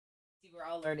we're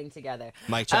all learning together.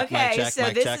 Mic check, Okay, mic check, so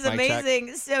mic this check, is mic check.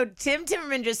 amazing. So Tim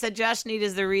Timmerman just said Josh Need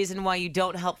is the reason why you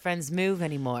don't help friends move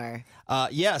anymore.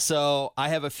 Yeah, so I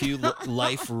have a few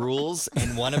life rules,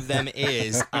 and one of them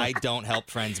is I don't help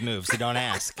friends move, so don't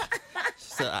ask.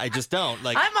 So I just don't.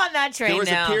 Like, I'm on that train there was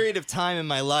now. a period of time in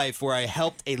my life where I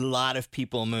helped a lot of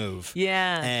people move.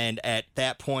 Yeah. And at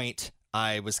that point,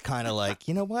 I was kind of like,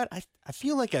 you know what? I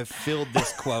feel like I've filled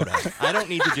this quota. I don't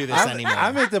need to do this anymore.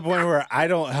 I'm at the point where I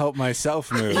don't help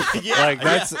myself move.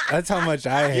 That's how much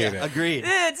I hate it. Agreed.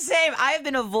 Dude, same. I have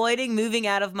been avoiding moving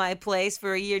out of my place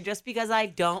for a year just because I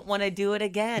don't want to do it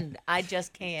again. I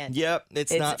just can't. Yep,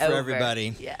 it's not for over.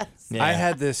 everybody. Yes. Yeah. I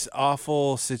had this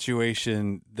awful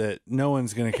situation that no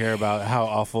one's going to care about how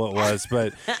awful it was,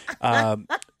 but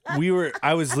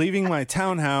I was leaving my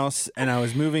townhouse and I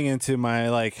was moving into my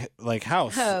like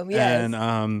house. Home, yes.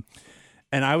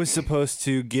 And I was supposed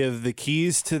to give the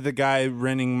keys to the guy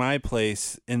renting my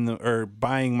place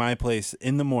buying my place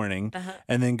in the morning,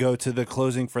 and then go to the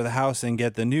closing for the house and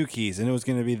get the new keys. And it was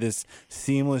going to be this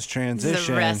seamless transition. This is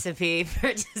a recipe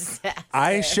for disaster.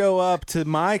 I show up to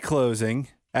my closing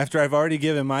after I've already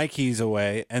given my keys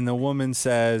away, and the woman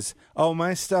says, "Oh,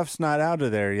 my stuff's not out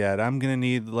of there yet. I'm going to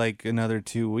need like another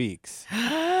 2 weeks."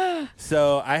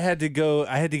 So I had to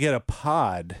get a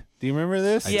pod. Do you remember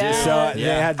this? Yeah. So Yeah.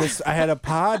 they had this. I had a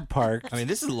pod parked. I mean,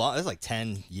 this is long. This is like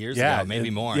 10 years ago,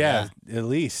 maybe more. Yeah, at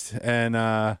least. And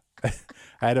I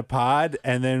had a pod,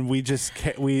 and then we just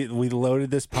we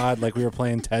loaded this pod like we were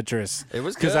playing Tetris. It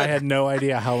was because good. I had no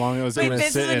idea how long it was Wait, going to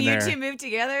this sit is when in you there. two moved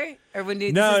together? Or when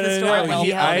you, No, this is the no, story no, when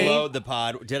you helped me? Unload the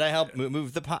pod. Did I help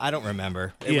move the pod? I don't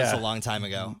remember. It was Yeah. a long time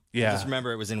ago. Yeah. I just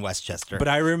remember it was in Westchester. But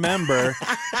I remember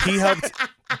he helped.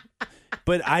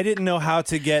 But I didn't know how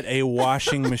to get a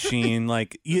washing machine.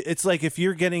 Like, it's like if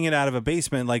you're getting it out of a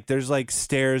basement, like there's like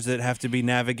stairs that have to be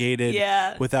navigated.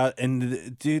 Yeah. Without,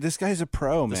 and dude, this guy's a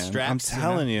pro, the man. straps, I'm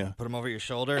telling know, you. Put them over your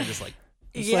shoulder and just like.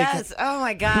 Yes. Oh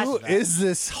my gosh. Who is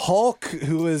this Hulk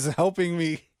who is helping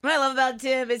me? What I love about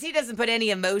Tim is he doesn't put any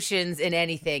emotions in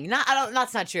anything.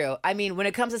 That's not true. I mean, when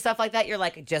it comes to stuff like that, you're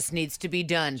like, it just needs to be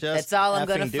done. Just That's all I'm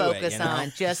going to effing do it, focus you know? on.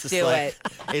 It's Just just do like, it.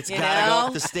 It's You gotta go know?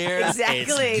 up the stairs.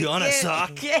 Exactly. It's gonna You're-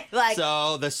 suck. yeah, like,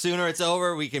 So the sooner it's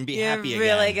over, we can be you're happy again.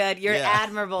 really good. You're Yeah.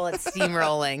 admirable at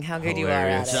steamrolling. How good you are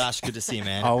Hilarious. at it. Josh, good to see you,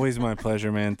 man. Always my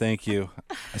pleasure, man. Thank you.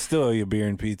 I still owe you beer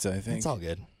and pizza, I think. It's all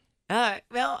good. All right.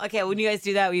 Well, okay. When you guys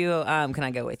do that, can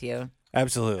I go with you?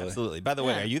 Absolutely. Absolutely. By the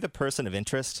way, are you the person of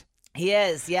interest? He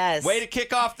is. Yes. Way to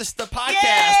kick off the podcast.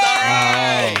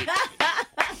 Yay! All right.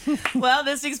 Well,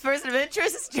 this week's person of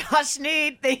interest is Josh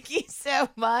Need. Thank you so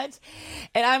much.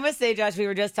 And I must say, Josh, we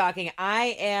were just talking.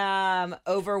 I am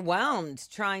overwhelmed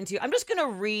I'm just going to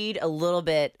read a little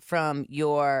bit from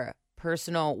your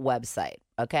personal website.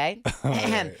 Okay.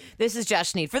 right. This is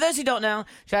Josh Need. For those who don't know,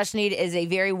 Josh Need is a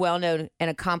very well-known and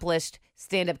accomplished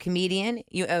stand-up comedian.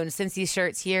 You own Cincy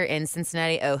Shirts here in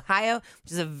Cincinnati, Ohio,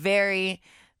 which is a very,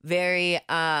 very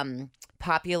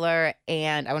popular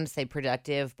and I wouldn't say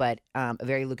productive, but a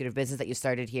very lucrative business that you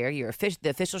started here. You're the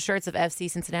official shirts of FC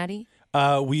Cincinnati.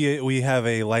 We have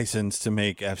a license to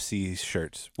make FC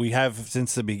shirts. We have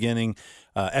since the beginning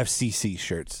FCC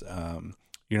shirts.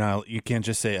 You can't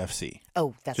just say FC.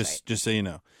 Oh, that's right. Just so you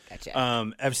know. Gotcha.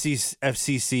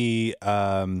 FCC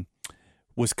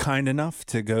was kind enough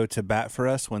to go to bat for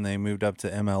us when they moved up to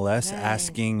MLS,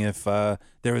 asking if there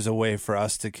was a way for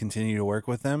us to continue to work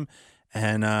with them.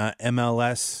 And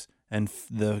MLS and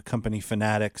the company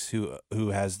Fanatics, who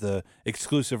has the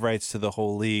exclusive rights to the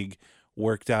whole league,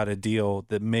 worked out a deal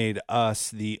that made us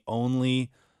the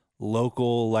only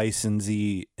local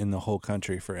licensee in the whole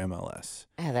country for MLS.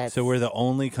 So we're the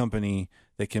only company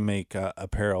that can make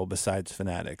apparel besides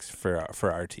Fanatics for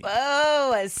our team.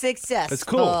 Oh, successful. It's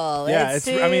cool. Yeah, it's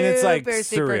like super,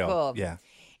 super surreal. cool. Yeah.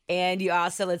 And you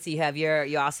also, let's see,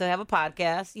 you also have a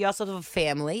podcast. You also have a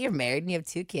family. You're married and you have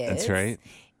 2 kids. That's right.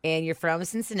 And you're from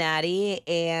Cincinnati.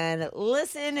 And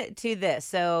listen to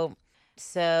this.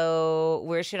 So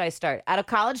where should I start? Out of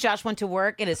college, Josh went to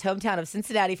work in his hometown of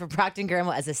Cincinnati for Procter &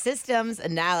 Gamble as a systems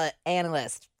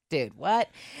analyst. Dude, what?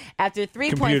 After 3.5,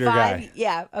 Computer guy.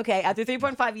 yeah, okay. After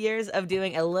 3.5 years of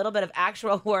doing a little bit of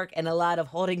actual work and a lot of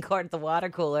holding court at the water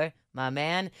cooler, my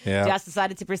man, Yeah. Josh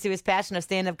decided to pursue his passion of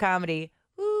stand-up comedy.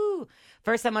 Woo!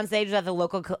 First time on stage was at the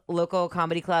local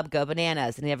comedy club, Go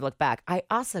Bananas, and he never looked back. I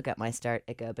also got my start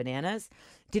at Go Bananas.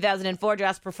 2004,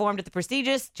 Josh performed at the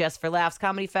prestigious Just for Laughs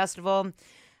Comedy Festival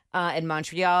in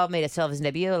Montreal, made a television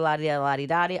debut,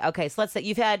 la-di-da-la-di-da-di. Okay, so let's say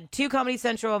you've had 2 Comedy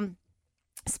Central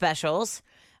specials.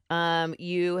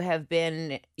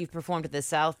 You've performed at the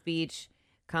South Beach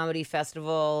comedy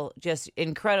festival. Just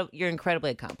incredible. You're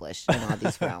incredibly accomplished in all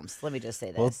these realms. Let me just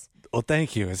say this. Well,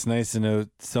 thank you. It's nice to know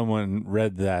someone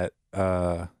read that.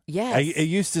 Yes. It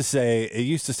used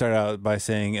to start out by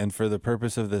saying, and for the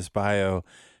purpose of this bio,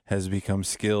 has become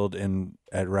skilled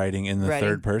at writing in the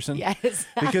third person. Yes.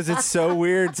 Because it's so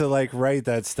weird to like write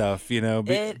that stuff, you know.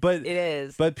 But it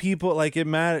is. But people like it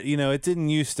matter. You know, it didn't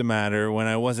used to matter when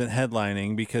I wasn't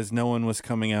headlining because no one was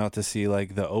coming out to see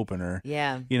like the opener.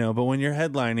 Yeah. You know, but when you're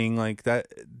headlining like that,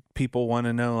 people want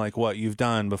to know like what you've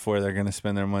done before they're going to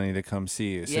spend their money to come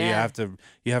see you. So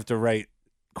you have to write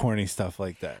corny stuff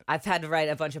like that. I've had to write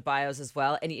a bunch of bios as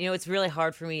well, and you know, it's really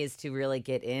hard for me is to really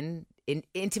get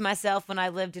into myself when I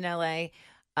lived in LA.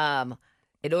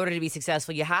 In order to be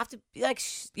successful, you have to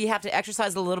you have to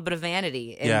exercise a little bit of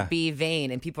vanity and be vain.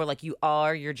 And people are like, "You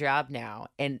are your job now,"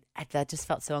 and that just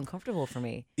felt so uncomfortable for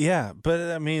me. Yeah,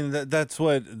 but I mean that's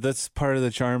part of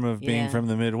the charm of being from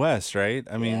the Midwest, right?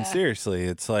 I mean, seriously,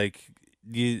 it's like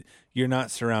you're not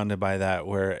surrounded by that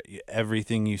where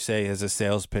everything you say is a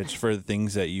sales pitch for the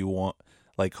things that you want,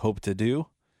 like hope to do.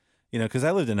 You know, because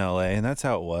I lived in LA and that's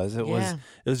how it was. It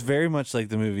was very much like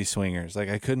the movie Swingers. Like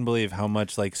I couldn't believe how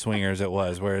much like Swingers it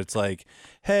was, where it's like,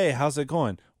 hey, how's it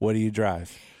going? What do you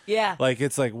drive? Yeah. Like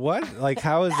it's like what? Like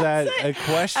how is that a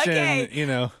question? Okay. You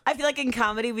know. I feel like in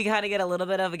comedy we kind of get a little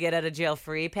bit of a get out of jail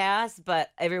free pass, but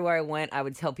everywhere I went, I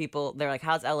would tell people, they're like,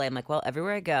 "How's LA?" I'm like, "Well,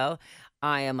 everywhere I go,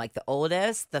 I am like the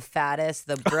oldest, the fattest,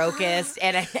 the brokest,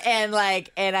 and I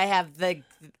have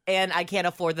and I can't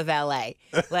afford the valet."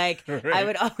 Like Right. I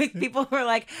would always, people were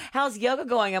like, "How's yoga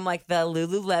going?" I'm like, "The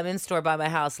Lululemon store by my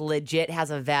house legit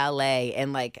has a valet,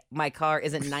 and like my car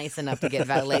isn't nice enough to get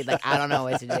valet. Like I don't know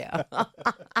what to do."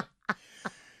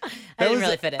 I didn't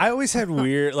really fit in. I always had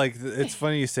weird, like, it's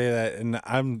funny you say that,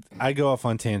 and I go off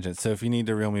on tangents, so if you need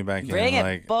to reel me back Bring in, it,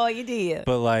 like, boy, you do.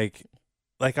 but like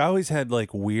I always had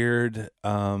like weird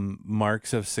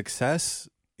marks of success.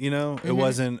 You know, it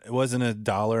wasn't a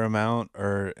dollar amount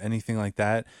or anything like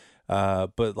that.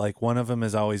 But like one of them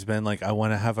has always been like, I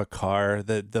want to have a car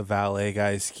that the valet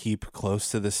guys keep close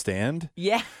to the stand.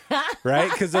 Yeah.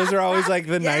 Right? Because those are always like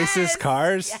the Yes, nicest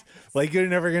cars. yes. Like you're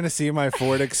never going to see my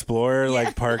Ford Explorer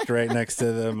like parked right next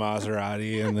to the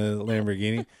Maserati and the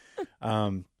Lamborghini.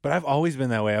 But I've always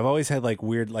been that way. I've always had like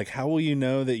weird, like, how will you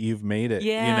know that you've made it?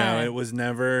 Yeah. You know, it was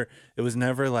never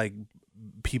like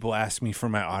people ask me for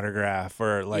my autograph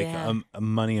or like a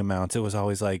money amounts. It was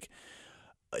always like,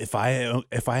 if I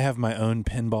have my own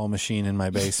pinball machine in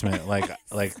my basement, like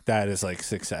that is like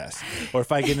success. Or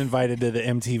if I get invited to the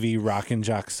MTV Rock and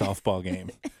Jock softball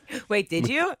game. Wait, did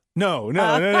you? No.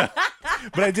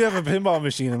 But I do have a pinball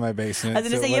machine in my basement. I was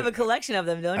going to so say, you have like, a collection of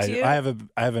them, don't you? I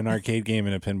have an arcade game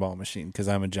and a pinball machine because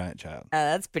I'm a giant child.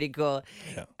 That's pretty cool.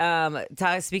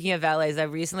 Yeah. Speaking of valets, I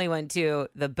recently went to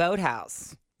the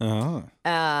Boathouse. Uh-huh.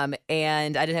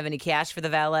 And I didn't have any cash for the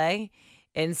valet.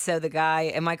 And so the guy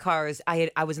in my car is, I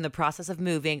was in the process of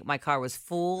moving. My car was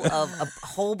full of a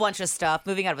whole bunch of stuff,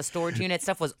 moving out of a storage unit.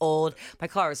 Stuff was old. My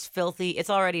car was filthy. It's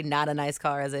already not a nice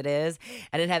car as it is.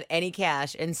 I didn't have any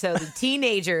cash. And so the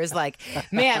teenager is like,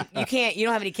 "Man, you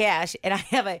don't have any cash." And I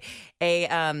have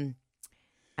I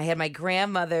had my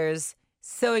grandmother's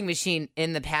sewing machine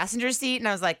in the passenger seat, and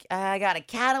I was like, "I got a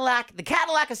Cadillac. The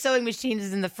Cadillac of sewing machines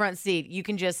is in the front seat. You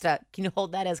can just can you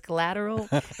hold that as collateral?"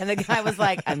 And the guy was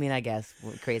like, "I mean, I guess,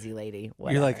 crazy lady."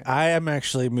 Whatever. You're like, I am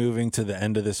actually moving to the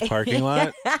end of this parking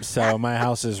lot, so my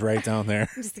house is right down there.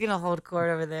 I'm just gonna hold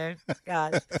court over there.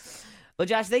 God. Well,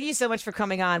 Josh, thank you so much for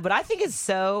coming on. What I think is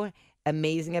so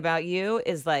amazing about you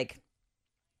is like,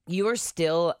 you are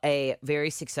still a very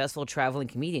successful traveling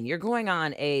comedian. You're going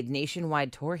on a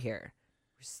nationwide tour here.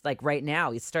 Like right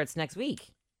now, it starts next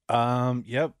week.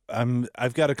 Yep.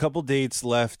 I've got a couple dates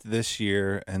left this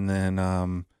year, and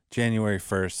then January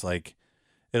 1st, like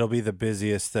it'll be the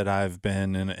busiest that I've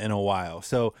been in a while.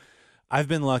 So I've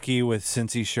been lucky with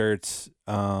Cincy shirts,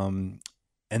 and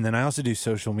then I also do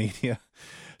social media.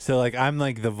 So like I'm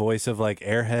like the voice of like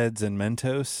Airheads and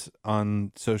Mentos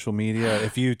on social media.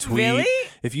 If you tweet, Really?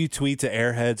 If you tweet to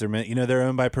Airheads or they're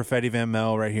owned by Perfetti Van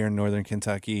Mel right here in Northern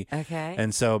Kentucky. Okay.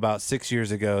 And so about 6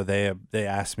 years ago, they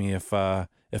asked me if I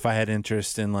had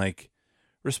interest in like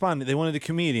responding. They wanted a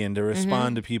comedian to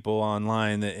respond to people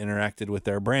online that interacted with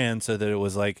their brand, so that it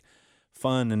was like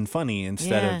fun and funny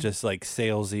instead of just like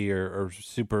salesy or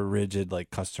super rigid like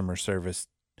customer service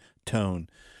tone.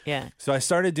 Yeah. So I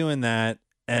started doing that.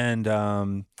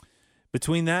 And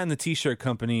between that and the T-shirt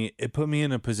company, it put me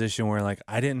in a position where like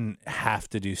I didn't have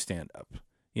to do stand-up.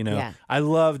 You know, Yeah. I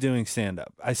love doing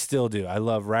stand-up. I still do. I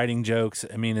love writing jokes.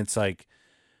 I mean, it's like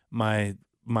my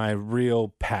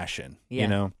real passion, Yeah. you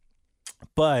know.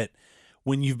 But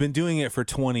when you've been doing it for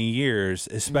 20 years,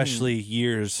 especially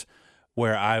years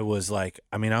where I was like,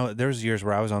 I mean, there's years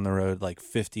where I was on the road like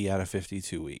 50 out of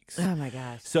 52 weeks. Oh my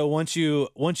gosh. So once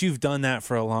you've done that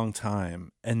for a long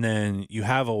time, and then you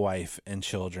have a wife and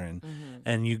children,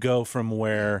 and you go from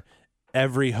where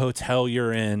every hotel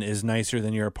you're in is nicer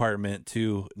than your apartment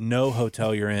to no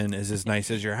hotel you're in is as nice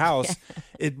as your house,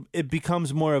 it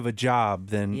becomes more of a job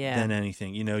than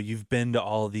anything. You know, you've been to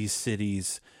all these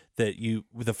cities that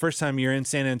the first time you're in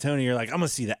San Antonio, you're like, I'm gonna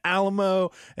see the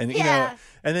Alamo, and you know,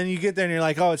 and then you get there and you're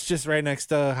like, oh, it's just right next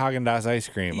to Haagen-Dazs ice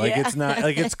cream. Like it's not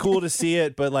like, it's cool to see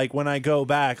it, but like when I go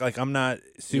back, like I'm not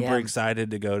super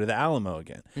excited to go to the Alamo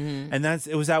again. And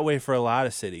it was that way for a lot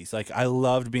of cities. Like I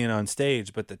loved being on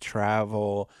stage, but the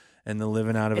travel and the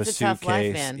living out of It's a a suitcase, tough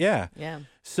life, man. Yeah.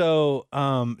 So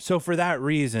for that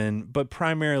reason, but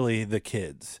primarily the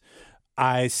kids,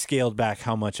 I scaled back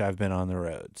how much I've been on the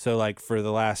road. So like for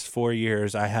the last 4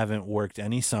 years, I haven't worked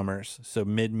any summers. So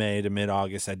mid-May to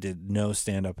mid-August, I did no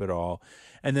stand-up at all.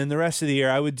 And then the rest of the year,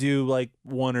 I would do like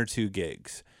 1 or 2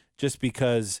 gigs just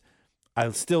because I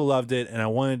still loved it and I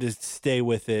wanted to stay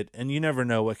with it. And you never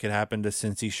know what could happen to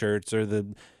Cincy Shirts or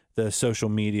the social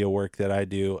media work that I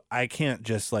do. I can't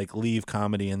just like leave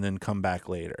comedy and then come back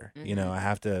later. You know, I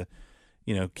have to,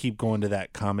 you know, keep going to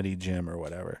that comedy gym or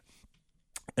whatever.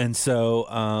 And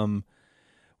so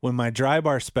when my Dry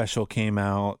Bar special came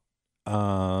out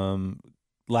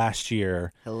last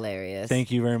year, Hilarious.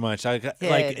 thank you very much.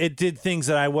 It did things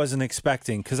that I wasn't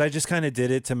expecting because I just kind of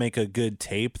did it to make a good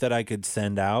tape that I could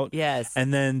send out. Yes.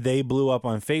 And then they blew up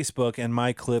on Facebook and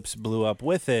my clips blew up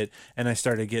with it. And I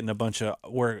started getting a bunch of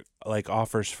work, like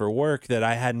offers for work that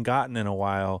I hadn't gotten in a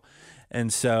while.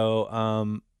 And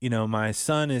so, you know, my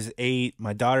son is 8,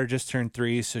 my daughter just turned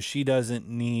 3, so she doesn't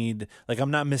need, like,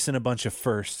 I'm not missing a bunch of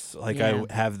firsts like I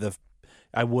would have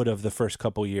the first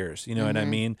couple years. You know what I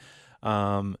mean?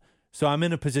 So I'm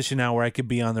in a position now where I could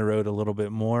be on the road a little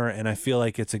bit more, and I feel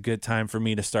like it's a good time for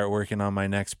me to start working on my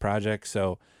next project.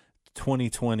 So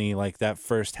 2020, like that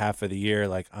first half of the year,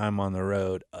 like I'm on the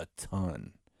road a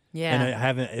ton. Yeah.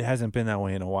 And it hasn't been that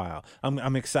way in a while.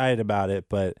 I'm excited about it,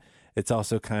 but it's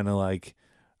also kind of like,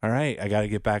 all right, I got to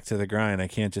get back to the grind. I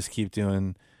can't just keep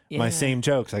doing my same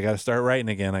jokes. I got to start writing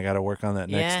again. I got to work on that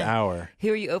next hour. Who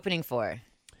are you opening for?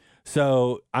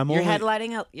 So I'm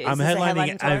headlining. I'm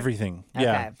headlining everything. Okay.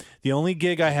 Yeah. The only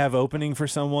gig I have opening for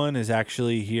someone is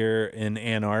actually here in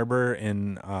Ann Arbor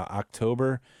in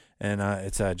October, and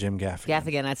it's Jim Gaffigan.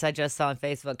 Gaffigan, I just saw on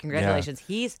Facebook. Congratulations.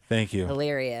 He's Thank you.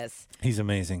 hilarious. He's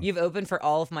amazing. You've opened for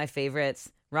all of my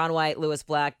favorites: Ron White, Louis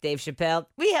Black, Dave Chappelle.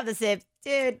 We have the same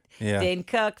dude. Yeah. Dane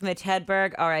Cook, Mitch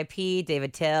Hedberg, R.I.P.,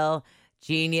 David Till,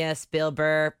 genius, Bill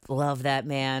Burr. Love that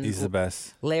man. He's the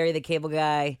best. Larry the Cable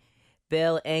Guy,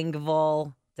 Bill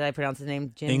Engvall. Did I pronounce his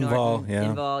name? Jim Engvall, Norton. yeah.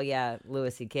 Engvall, yeah.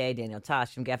 Louis C.K., Daniel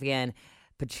Tosh from Gaffigan,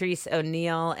 Patrice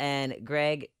O'Neill, and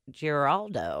Greg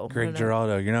Giraldo. Greg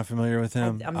Giraldo. You're not familiar with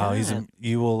him? I'm Oh, not.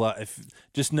 you will. If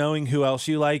just knowing who else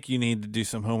you like, you need to do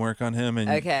some homework on him, and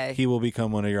Okay. he will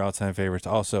become one of your all-time favorites.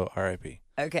 Also, R.I.P.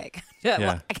 Okay. Yeah.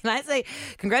 Well, can I say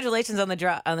congratulations on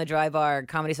the Dry Bar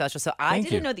comedy special? So I Thank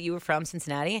didn't you. know that you were from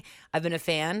Cincinnati. I've been a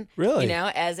fan. Really? You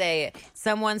know, as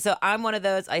someone. So I'm one of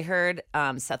those. I heard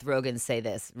Seth Rogen say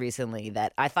this recently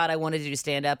that I thought I wanted to do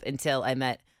stand up until I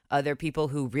met other people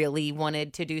who really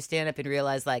wanted to do stand up and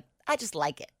realized like I just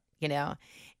like it, you know.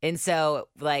 And so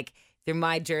like through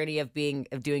my journey of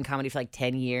doing comedy for like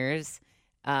 10 years.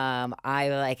 I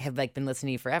like have like been listening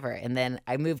to you forever, and then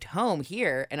I moved home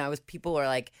here, and people were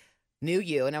like, knew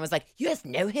you, and I was like, you guys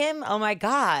know him? Oh my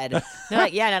god! And they're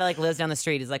like, yeah, and I like lives down the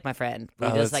street. He's like my friend. We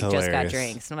just that's like just got hilarious.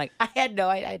 drinks, and I'm like, I had no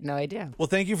idea. Well,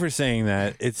 thank you for saying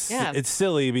that. It's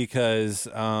silly because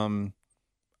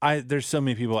there's so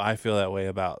many people I feel that way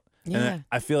about, Yeah. and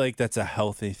I feel like that's a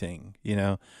healthy thing. You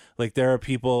know, like there are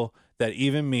people that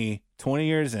even me, 20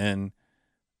 years in,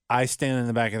 I stand in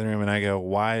the back of the room and I go,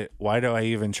 why do I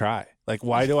even try? Like,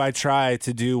 why do I try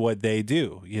to do what they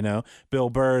do? You know, Bill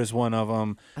Burr is one of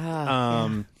them.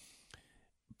 Yeah.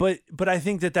 But I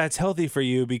think that that's healthy for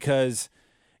you because,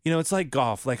 you know, it's like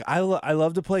golf. Like I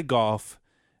love to play golf.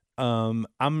 I'm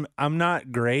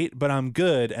not great, but I'm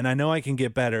good. And I know I can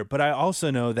get better, but I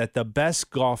also know that the best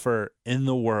golfer in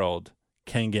the world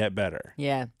can get better.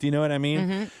 Yeah. Do you know what I mean?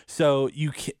 Mm-hmm. So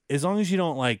as long as you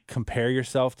don't like compare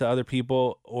yourself to other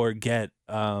people or get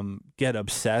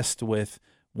obsessed with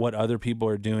what other people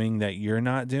are doing that you're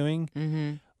not doing,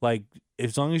 Mm-hmm. like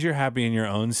as long as you're happy in your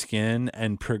own skin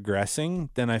and progressing,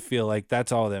 then I feel like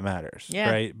that's all that matters.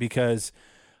 Yeah. Right. Because,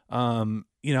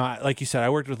 you know, like you said, I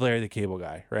worked with Larry the Cable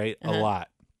Guy, right? A lot.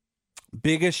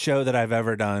 Biggest show that I've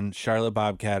ever done, Charlotte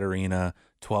Bobcat Arena,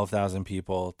 12,000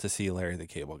 people to see Larry the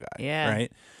Cable Guy. Yeah.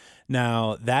 Right?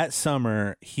 Now, that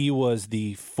summer, he was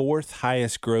the 4th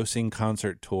highest grossing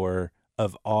concert tour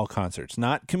of all concerts.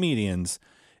 Not comedians.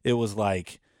 It was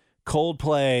like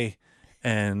Coldplay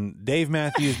and Dave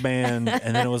Matthews Band,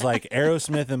 and then it was like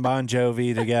Aerosmith and Bon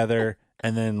Jovi together,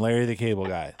 and then Larry the Cable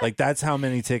Guy. Like, that's how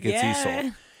many tickets he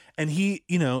sold. And he,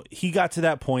 you know, he got to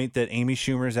that point that Amy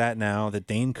Schumer's at now, that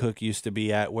Dane Cook used to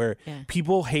be at, where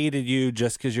people hated you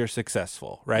just because you're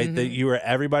successful, right? That you were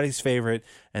everybody's favorite,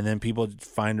 and then people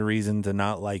find a reason to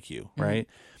not like you, right?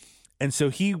 And so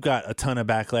he got a ton of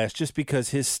backlash just because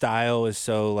his style is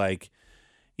so, like,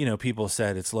 you know, people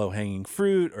said it's low-hanging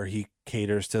fruit, or he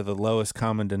caters to the lowest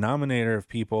common denominator of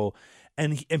people,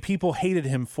 and people hated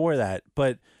him for that.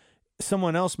 But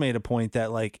someone else made a point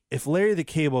that, like, if Larry the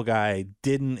Cable Guy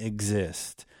didn't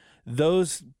exist,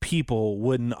 those people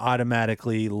wouldn't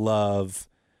automatically love,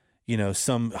 you know,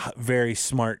 some very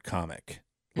smart comic.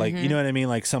 Like, you know what I mean?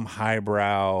 Like some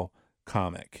highbrow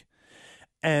comic.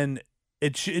 And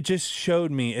it just showed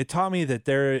me, it taught me that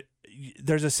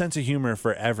there's a sense of humor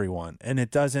for everyone. And it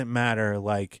doesn't matter,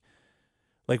 like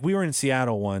we were in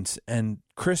Seattle once, and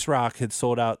Chris Rock had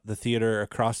sold out the theater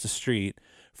across the street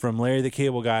from Larry the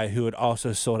Cable Guy, who had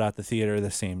also sold out the theater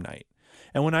the same night.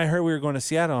 And when I heard we were going to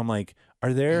Seattle, I'm like,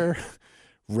 are there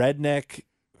redneck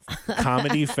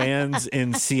comedy fans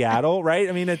in Seattle, right?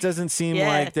 I mean, it doesn't seem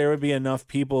like there would be enough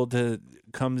people to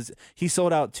come. He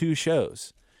sold out 2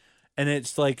 shows. And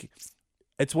it's like,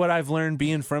 it's what I've learned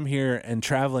being from here and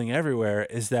traveling everywhere,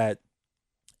 is that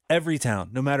every town,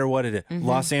 no matter what it is,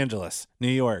 Los Angeles, New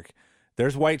York,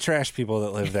 there's white trash people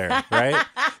that live there, right?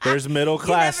 There's middle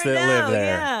class that live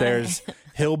there. Yeah. There's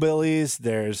hillbillies.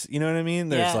 There's, you know what I mean?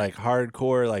 There's like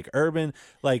hardcore, like urban,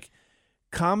 like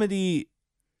comedy,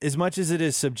 as much as it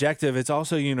is subjective, it's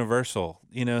also universal,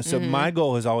 you know? So my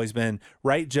goal has always been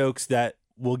write jokes that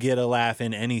will get a laugh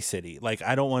in any city. Like,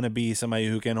 I don't want to be somebody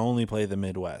who can only play the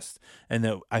Midwest, and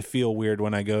that I feel weird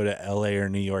when I go to LA or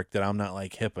New York that I'm not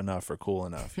like hip enough or cool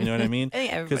enough. You know what I mean?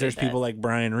 Because there's people like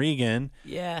Brian Regan,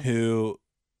 who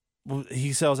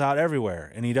he sells out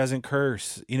everywhere and he doesn't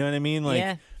curse. You know what I mean?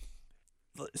 Like,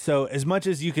 so as much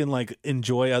as you can like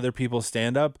enjoy other people's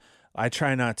stand up, I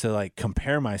try not to like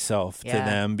compare myself to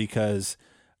them, because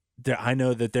I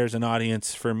know that there's an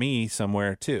audience for me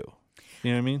somewhere too.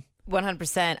 You know what I mean?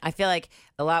 100%. I feel like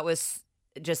a lot was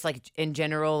just like in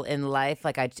general in life,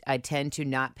 like I tend to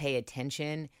not pay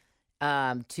attention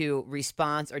to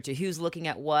response or to who's looking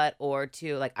at what, or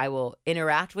to like, I will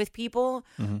interact with people,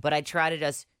 but I try to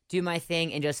just do my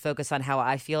thing and just focus on how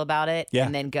I feel about it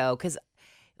and then go. Because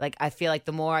like, I feel like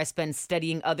the more I spend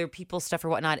studying other people's stuff or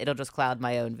whatnot, it'll just cloud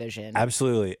my own vision.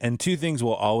 Absolutely. And 2 things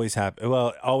will always happen. Well,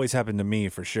 it always happened to me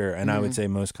for sure. And I would say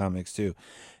most comics too.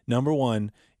 Number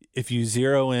one, if you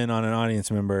zero in on an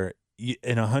audience member,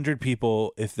 in 100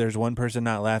 people, if there's one person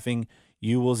not laughing,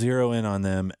 you will zero in on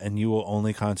them and you will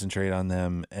only concentrate on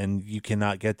them, and you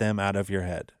cannot get them out of your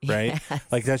head, right?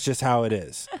 Like, that's just how it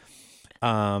is.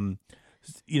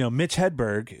 You know, Mitch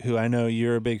Hedberg, who I know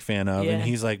you're a big fan of, and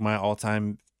he's like my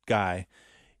all-time guy.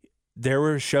 There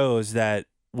were shows that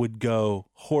would go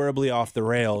horribly off the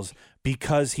rails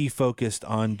because he focused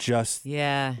on just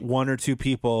 1 or 2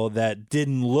 people that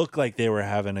didn't look like they were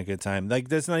having a good time. Like,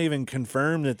 that's not even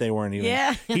confirmed that they weren't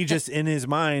even. He just, in his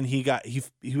mind, he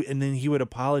and then he would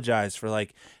apologize for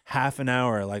like half an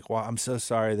hour. Like, well, I'm so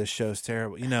sorry, this show's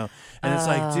terrible, you know? And it's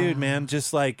like, dude, man,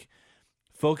 just like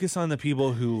focus on the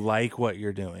people who like what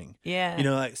you're doing. You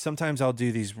know, like sometimes I'll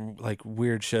do these like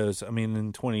weird shows. I mean,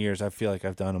 in 20 years, I feel like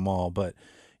I've done them all, but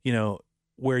you know,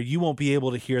 where you won't be able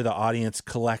to hear the audience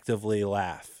collectively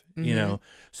laugh, you know?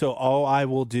 So all I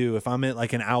will do, if I'm at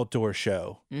like an outdoor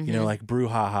show, you know, like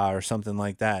Brouhaha or something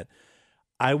like that,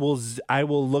 I will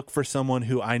look for someone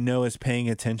who I know is paying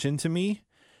attention to me,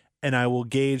 and I will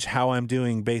gauge how I'm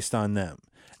doing based on them.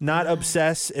 Not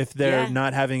obsess if they're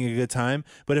not having a good time,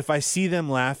 but if I see them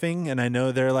laughing and I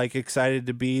know they're like excited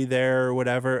to be there or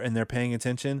whatever, and they're paying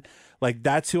attention, like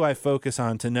that's who I focus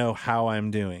on to know how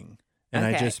I'm doing. And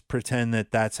I just pretend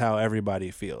that that's how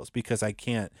everybody feels, because I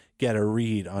can't get a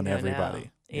read on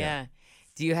everybody. Yeah.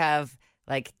 Do you have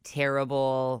like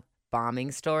terrible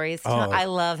bombing stories? I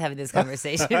love having this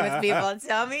conversation with people.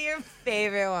 Tell me your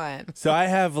favorite one. So I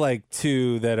have like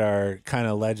 2 that are kind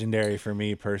of legendary for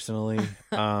me personally.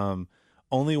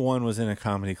 Only one was in a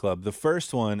comedy club. The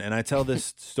first one, and I tell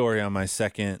this story on my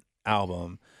second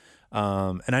album.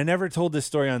 And I never told this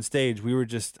story on stage.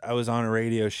 I was on a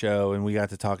radio show and we got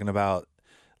to talking about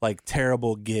like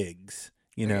terrible gigs,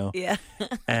 you know? Yeah.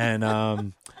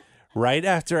 And right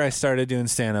after I started doing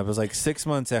stand up, it was like 6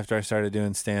 months after I started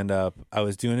doing stand up, I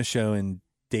was doing a show in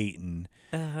Dayton.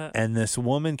 And this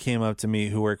woman came up to me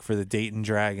who worked for the Dayton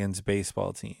Dragons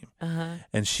baseball team.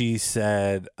 And she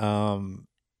said,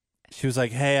 she was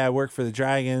like, hey, I work for the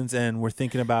Dragons and we're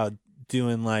thinking about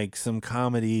doing like some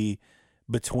comedy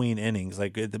between innings,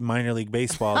 like the minor league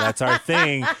baseball. That's our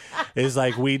thing, is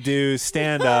like we do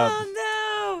stand up.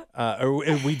 Oh, no.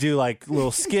 Or we do like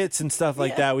little skits and stuff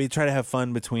like that. We try to have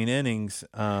fun between innings.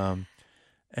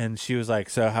 And she was like,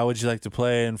 so how would you like to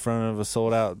play in front of a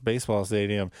sold out baseball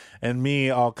stadium? And me,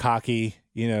 all cocky,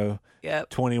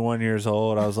 21 years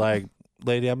old, I was like,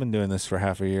 lady, I've been doing this for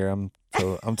half a year. I'm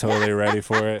totally ready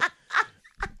for it.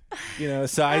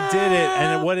 So I did it.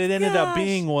 And what it ended up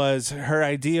being was, her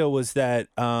idea was that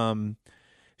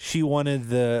she wanted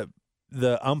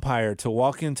the umpire to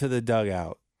walk into the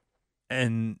dugout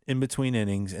and in between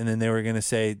innings. And then they were going to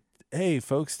say, hey,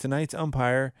 folks, tonight's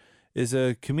umpire is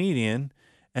a comedian.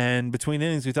 And between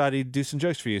innings, we thought he'd do some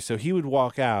jokes for you. So he would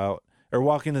walk out or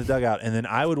walk into the dugout, and then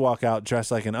I would walk out dressed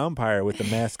like an umpire with the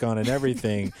mask on and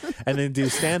everything, and then do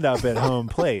stand-up at home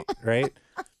plate, right?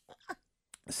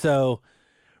 So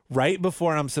right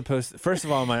before I'm supposed to, first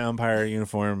of all, my umpire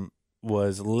uniform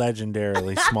was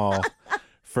legendarily small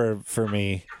for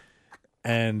me.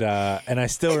 And I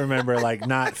still remember like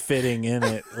not fitting in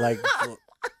it.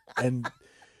 And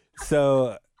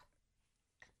so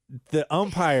the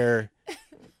umpire,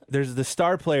 there's the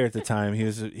star player at the time. He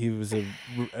was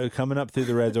coming up through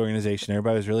the Reds organization.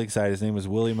 Everybody was really excited. His name was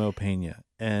Willie Mo Pena,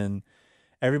 and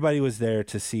everybody was there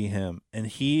to see him.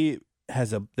 And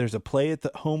there's a play at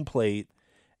the home plate,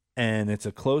 and it's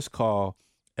a close call,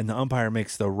 and the umpire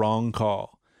makes the wrong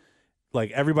call.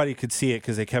 Like everybody could see it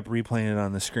because they kept replaying it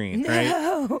on the screen,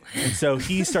 right? And so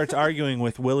he starts arguing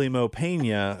with Willie Mo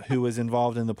Pena, who was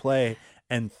involved in the play,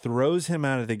 and throws him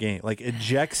out of the game, like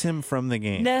ejects him from the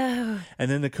game. No. And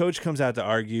then the coach comes out to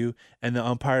argue, and the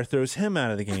umpire throws him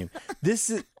out of the game.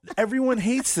 Everyone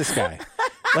hates this guy.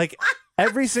 Like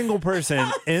every single person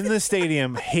in the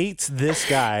stadium hates this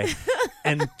guy.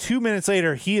 And 2 minutes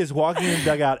later, he is walking in the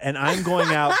dugout, and I'm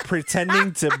going out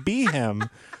pretending to be him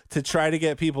to try to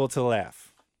get people to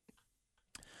laugh.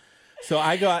 So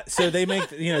they make,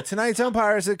 tonight's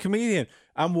umpire is a comedian.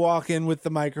 I'm walking with the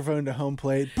microphone to home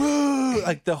plate. Boo!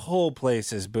 Like the whole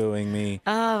place is booing me.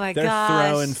 Oh my They're gosh.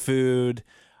 throwing food.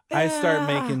 I start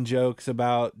making jokes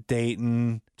about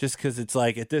Dayton just because it's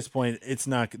like at this point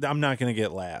I'm not going to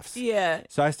get laughs. Yeah.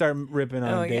 So I start ripping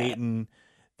on Oh, yeah. Dayton.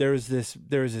 There was this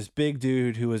big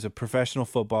dude who was a professional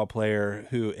football player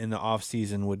who in the off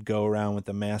season would go around with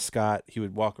the mascot. He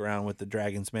would walk around with the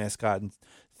Dragons mascot and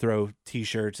throw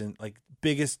T-shirts, and like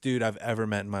biggest dude I've ever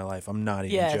met in my life. I'm not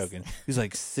even joking. He's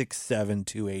like 6'7",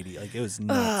 280. Like it was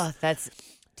nuts. Oh, that's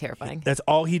terrifying. That's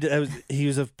all he did. He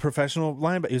was a professional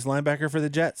linebacker. He was a linebacker for the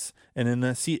Jets, and in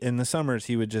the summers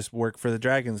he would just work for the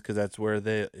Dragons because that's where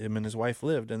him and his wife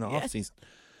lived in the off season.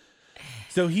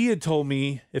 So he had told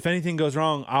me, if anything goes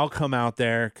wrong, I'll come out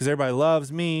there because everybody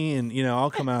loves me, and I'll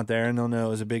come out there and they'll know it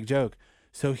was a big joke.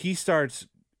 So he starts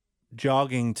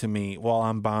jogging to me while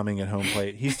I'm bombing at home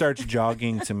plate. He starts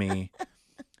jogging to me,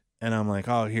 and I'm like,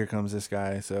 oh, here comes this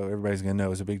guy. So everybody's gonna know it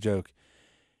was a big joke.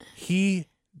 He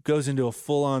goes into a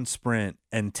full-on sprint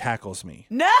and tackles me.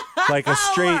 No, like a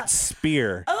straight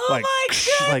spear. Oh like, my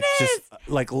goodness! Like just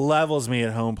like levels me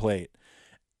at home plate,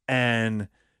 and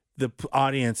the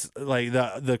audience, like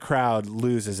the crowd,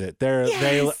 loses it.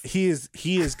 He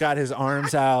has got his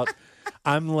arms out.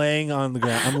 I'm laying on the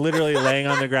ground. I'm literally laying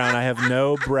on the ground. I have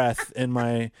no breath in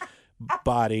my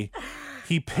body.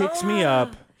 He picks me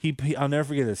up. I'll never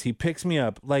forget this. He picks me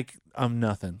up like I'm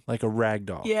nothing, like a rag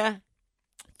doll. Yeah.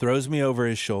 Throws me over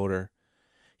his shoulder.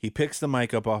 He picks the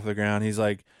mic up off the ground. He's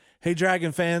like, hey,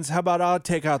 Dragon fans, how about I'll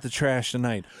take out the trash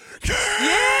tonight?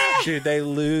 Yeah! Dude, they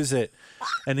lose it.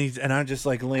 And I'm just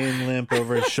like laying limp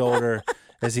over his shoulder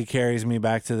as he carries me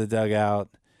back to the dugout.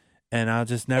 And I'll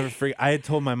just never forget. I had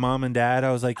told my mom and dad,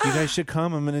 I was like, you guys should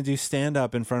come. I'm going to do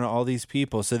stand-up in front of all these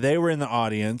people. So they were in the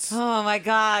audience. Oh, my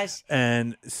gosh.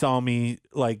 And saw me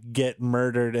like get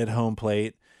murdered at home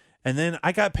plate. And then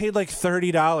I got paid like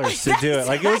 $30 to do it.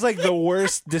 Like it was like the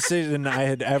worst decision I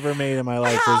had ever made in my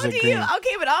life.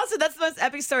 Okay, but also that's the most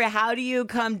epic story. How do you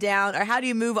come down, or how do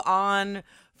you move on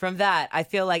from that? I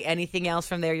feel like anything else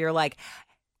from there, you're like,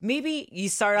 maybe you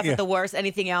start off with the worst.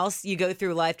 Anything else, you go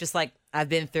through life just like, I've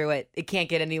been through it. It can't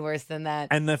get any worse than that.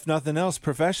 And if nothing else,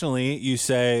 professionally, you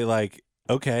say like,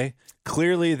 okay,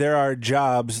 clearly there are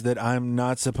jobs that I'm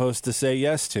not supposed to say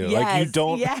yes to. Yes, like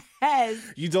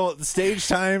you don't, stage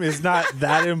time is not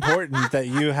that important that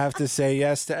you have to say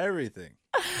yes to everything.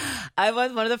 I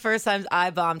was one of the first times I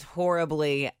bombed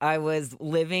horribly. I was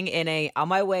living on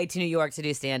my way to New York to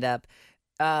do stand up.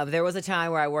 There was a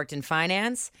time where I worked in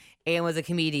finance and was a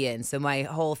comedian. So my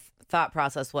whole thought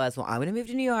process was, well, I'm going to move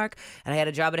to New York, and I had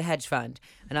a job at a hedge fund.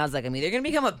 And I was like, I'm either going to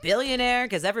become a billionaire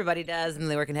because everybody does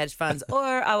and they work in hedge funds, or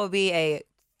I will be a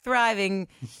thriving,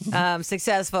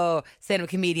 successful stand-up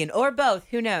comedian, or both.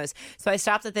 Who knows? So I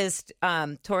stopped at this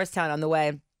tourist town on the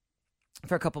way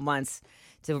for a couple months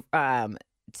to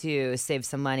save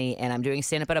some money, and I'm doing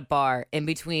stand-up at a bar in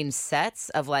between sets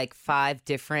of like 5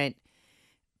 different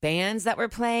bands that were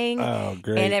playing. Oh,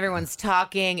 great. And everyone's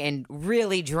talking and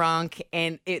really drunk,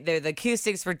 and the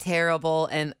acoustics were terrible,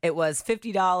 and it was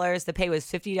 $50. The pay was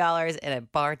 $50 and a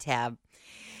bar tab.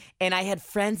 And I had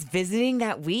friends visiting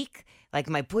that week. Like,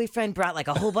 my boyfriend brought like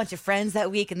a whole bunch of friends that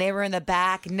week, and they were in the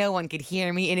back. No one could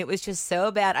hear me, and it was just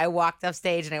so bad. I walked off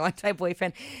stage, and I went to my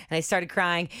boyfriend, and I started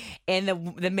crying. And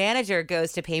the manager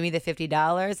goes to pay me the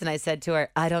 $50, and I said to her,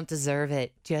 I don't deserve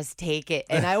it. Just take it.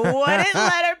 And I wouldn't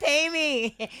let her pay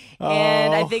me.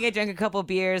 And I think I drank a couple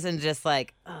beers and just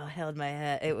held my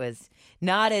head. It was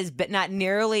not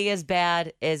nearly as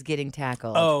bad as getting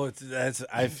tackled. Oh,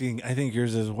 I think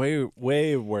yours is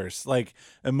way worse. Like,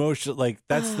 emotional, like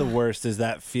that's the worst, is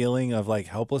that feeling of like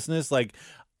helplessness. Like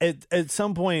at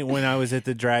some point when I was at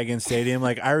the Dragon Stadium,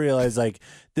 like I realized like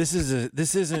this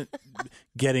isn't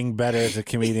getting better as a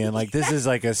comedian. Like this is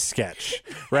like a sketch,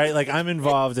 right? Like I'm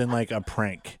involved in like a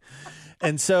prank.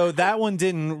 And so that one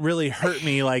didn't really hurt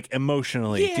me like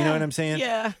emotionally. Yeah, do you know what I'm saying?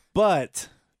 Yeah. But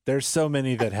there's so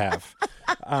many that have.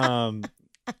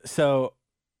 So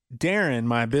Darren,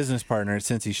 my business partner at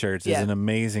Cincy Shirts, is an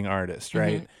amazing artist,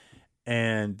 right? Mm-hmm.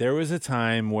 And there was a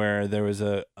time where there was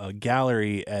a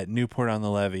gallery at Newport on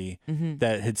the Levee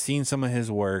that had seen some of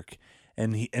his work,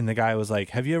 and the guy was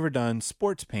like, have you ever done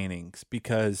sports paintings?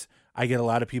 Because I get a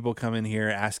lot of people come in here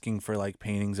asking for like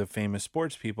paintings of famous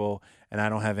sports people, and I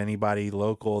don't have anybody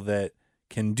local that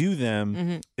can do them.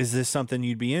 Mm-hmm. Is this something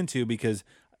you'd be into? Because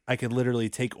I could literally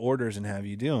take orders and have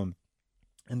you do them.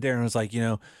 And Darren was like,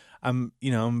 I'm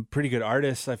a pretty good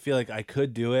artist. I feel like I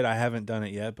could do it. I haven't done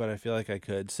it yet, but I feel like I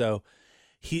could. So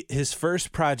his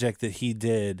first project that he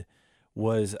did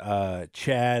was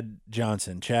Chad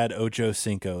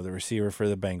Ochocinco, the receiver for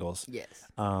the Bengals. Yes.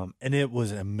 And it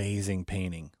was an amazing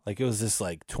painting. Like it was this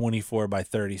like 24 by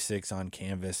 36 on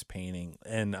canvas painting.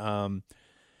 And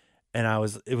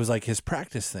it was like his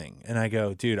practice thing. And I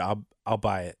go, dude, I'll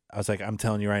buy it. I was like, I'm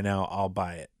telling you right now, I'll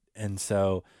buy it. And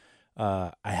so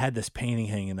I had this painting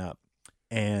hanging up,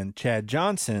 and Chad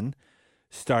Johnson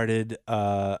started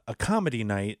a comedy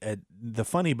night at the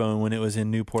Funny Bone when it was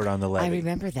in Newport on the Levee. I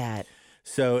remember that.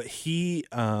 So he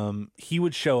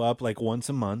would show up like once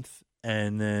a month,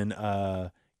 and then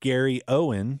Gary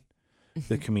Owen,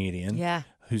 the comedian,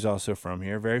 who's also from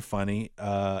here, very funny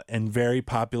and very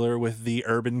popular with the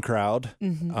urban crowd.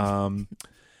 Mm-hmm.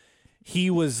 He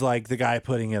was like the guy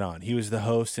putting it on. He was the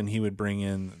host, and he would bring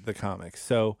in the comics.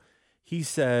 So he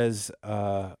says,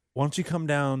 why don't you come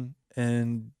down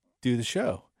and do the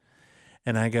show?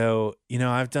 And I go,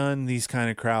 I've done these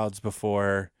kind of crowds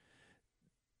before.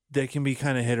 They can be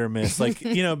kind of hit or miss. Like,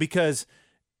 because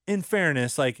in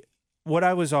fairness, like what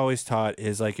I was always taught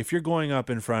is like, if you're going up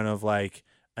in front of like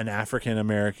an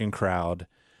African-American crowd,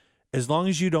 as long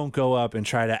as you don't go up and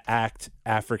try to act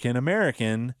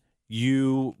African-American,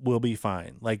 you will be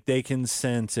fine. Like they can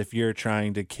sense if you're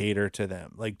trying to cater to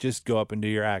them. Like just go up and do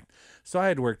your act. So I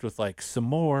had worked with like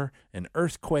Samore and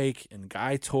Earthquake and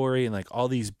Guy Torry and like all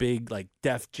these big like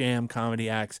Def Jam comedy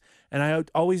acts, and I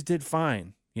always did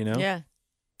fine, Yeah.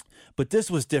 But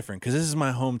this was different because this is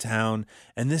my hometown,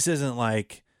 and this isn't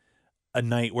like a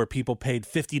night where people paid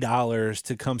 $50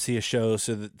 to come see a show.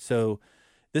 So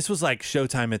this was like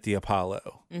Showtime at the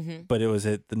Apollo, but it was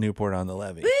at the Newport on the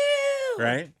Levee,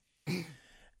 right?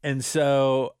 And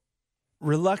so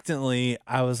reluctantly,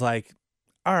 I was like,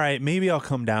 all right, maybe I'll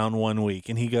come down one week.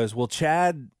 And he goes, well,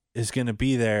 Chad is going to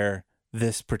be there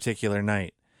this particular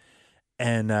night.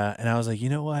 And I was like, you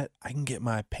know what? I can get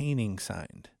my painting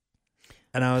signed.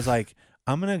 And I was like,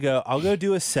 I'll go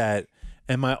do a set.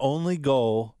 And my only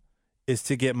goal is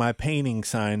to get my painting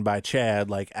signed by Chad,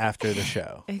 like after the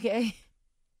show. Okay.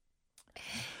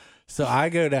 So I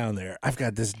go down there. I've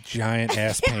got this giant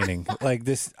ass painting. Like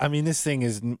this, I mean, this thing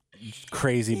is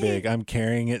crazy big. I'm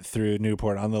carrying it through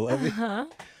Newport on the Levee.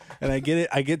 And I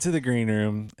get to the green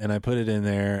room and I put it in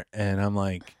there, and I'm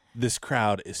like, this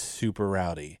crowd is super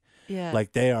rowdy. Yeah.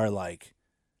 Like they are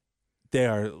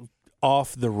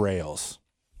off the rails.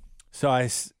 So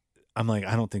I'm like,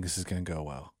 I don't think this is going to go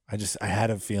well. I had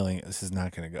a feeling this is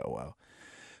not going to go well.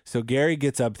 So Gary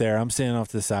gets up there. I'm standing off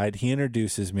to the side. He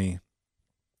introduces me.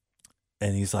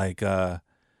 and he's like,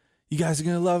 "You guys are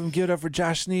gonna love him. Give it up for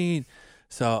Josh Sneed."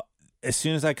 So as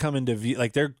soon as I come into view,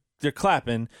 like they're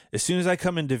clapping. As soon as I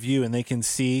come into view, and they can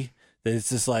see that it's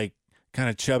this like kind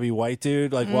of chubby white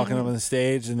dude like walking up on the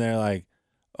stage, and they're like,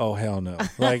 "Oh hell no!"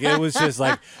 Like it was just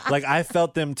like I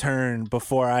felt them turn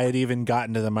before I had even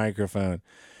gotten to the microphone.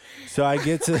 So I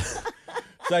get to.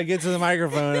 So I get to the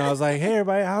microphone and I was like, "Hey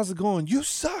everybody, how's it going? You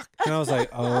suck." And I was like,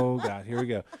 "Oh God, here we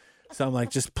go." So I'm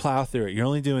like, "Just plow through it. You're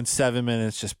only doing 7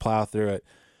 minutes. Just plow through it."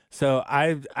 So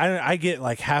I get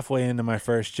like halfway into my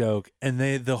first joke, and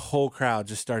the whole crowd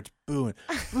just starts booing,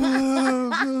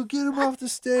 "Boo, boo, get him off the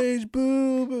stage,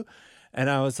 boo, boo." And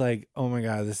I was like, "Oh my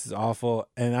God, this is awful."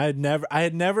 And I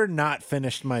had never not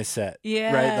finished my set.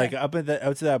 Yeah. Right. Like up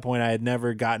to that point, I had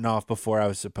never gotten off before I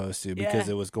was supposed to because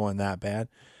it was going that bad.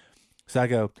 So I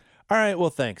go, "All right, well,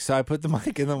 thanks." So I put the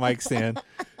mic in the mic stand,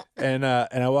 and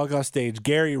I walk off stage.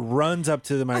 Gary runs up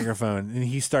to the microphone and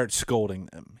he starts scolding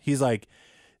them. He's like,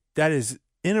 "That is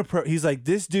inappropriate." He's like,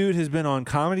 "This dude has been on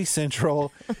Comedy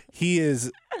Central. He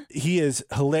is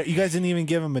hilarious. You guys didn't even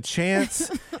give him a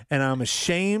chance, and I'm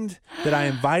ashamed that I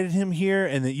invited him here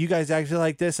and that you guys acted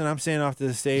like this." And I'm standing off to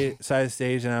the side of the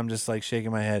stage, and I'm just like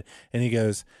shaking my head. And he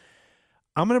goes,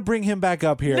 "I'm gonna bring him back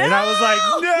up here." And I was like,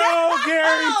 "No,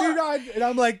 Gary, do not." And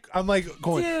I'm like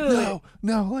going, Dude.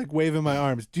 no, like waving my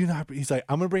arms. "Do not." He's like,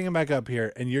 "I'm gonna bring him back up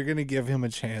here, and you're gonna give him a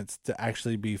chance to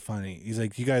actually be funny." He's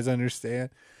like, "You guys understand?"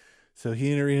 So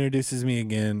he introduces me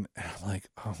again, and I'm like,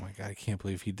 "Oh my God, I can't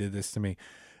believe he did this to me."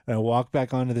 And I walk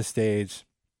back onto the stage.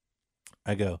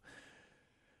 I go,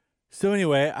 "So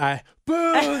anyway,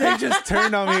 boo!" They just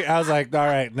turned on me. I was like, "All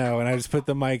right, no." And I just put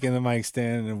the mic in the mic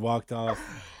stand and walked off.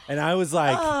 And I was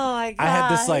like, Oh my gosh. I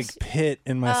had this like pit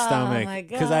in my stomach my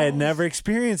because I had gosh. never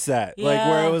experienced that. Like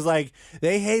where it was like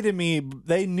they hated me.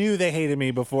 They knew they hated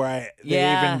me before I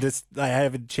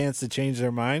had a chance to change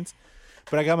their minds.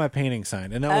 But I got my painting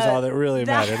signed, and that was all that really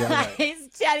mattered. Nice.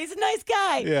 Chad, he's a nice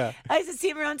guy. Yeah. I used to see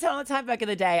him around town all the time back in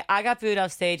the day. I got booed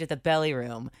off stage at the Belly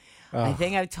Room. I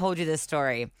think I've told you this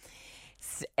story.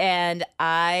 And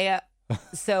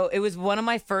so it was one of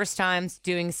my first times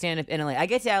doing stand-up in LA. I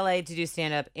get to LA to do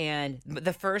stand-up, and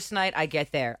the first night I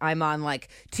get there, I'm on like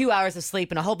 2 hours of sleep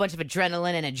and a whole bunch of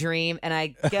adrenaline and a dream, and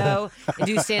I go and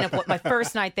do stand-up. My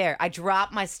first night there, I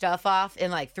drop my stuff off,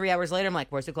 and like 3 hours later, I'm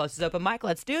like, "Where's the closest open mic?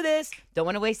 Let's do this. Don't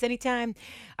want to waste any time."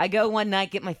 I go one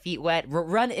night, get my feet wet,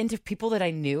 run into people that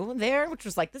I knew there, which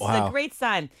was like, this is a great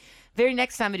sign. Very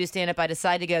next time I do stand-up, I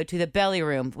decide to go to the Belly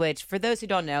Room, which for those who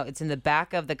don't know, it's in the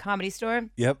back of the Comedy Store.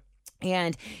 Yep.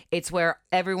 And it's where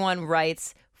everyone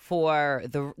writes for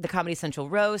the Comedy Central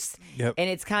roast. Yep. And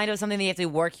it's kind of something that you have to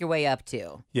work your way up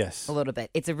to. Yes. A little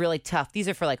bit. It's a really tough. These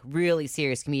are for like really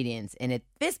serious comedians. And at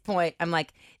this point, I'm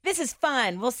like, this is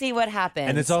fun. We'll see what happens.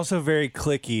 And it's also very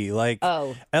cliquey. Like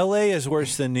LA is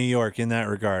worse than New York in that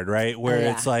regard, right? Where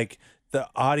it's like the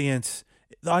audiences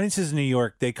in New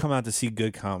York, they come out to see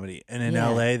good comedy. And in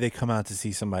LA, they come out to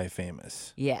see somebody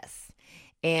famous. Yes.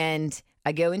 And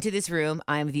I go into this room.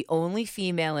 I'm the only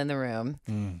female in the room.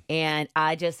 And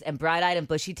I just am bright-eyed and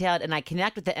bushy-tailed. And I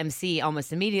connect with the MC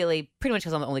almost immediately, pretty much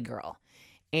because I'm the only girl.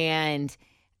 And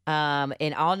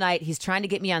all night, he's trying to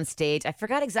get me on stage. I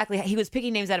forgot exactly. He was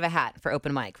picking names out of a hat for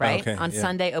open mic, right? On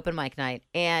Sunday, open mic night.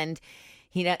 And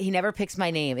he never picks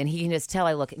my name. And he can just tell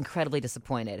I look incredibly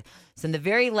disappointed. So in the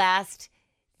very last,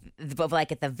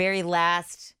 like at the very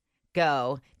last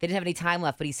go, they didn't have any time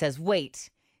left. But he says, "Wait.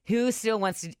 Who still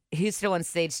wants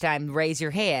stage time? Raise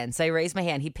your hand." So I raise my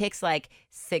hand. He picks like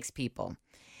 6 people,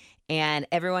 and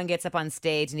everyone gets up on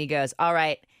stage, and he goes, "All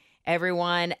right,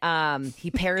 everyone."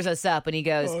 He pairs us up, and he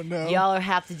goes, Oh, no. "Y'all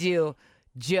have to do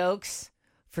jokes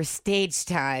for stage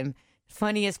time.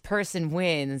 Funniest person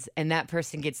wins, and that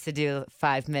person gets to do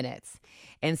 5 minutes."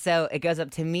 And so it goes up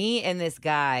to me and this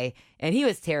guy, and he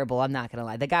was terrible. I'm not going to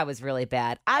lie. The guy was really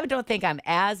bad. I don't think I'm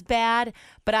as bad,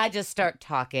 but I just start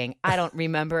talking. I don't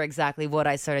remember exactly what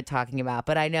I started talking about,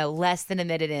 but I know less than a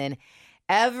minute in,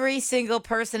 every single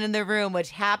person in the room, which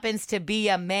happens to be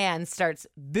a man, starts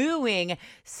booing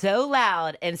so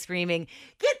loud and screaming,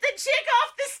 "Get the chick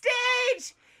off the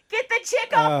stage! Get the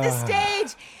chick off the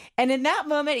stage!" And in that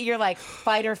moment, you're like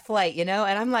fight or flight, you know?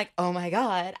 And I'm like, oh my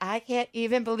God, I can't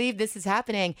even believe this is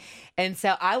happening. And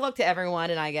so I look to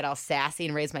everyone and I get all sassy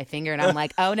and raise my finger and I'm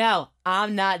like, oh no,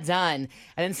 I'm not done.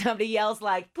 And then somebody yells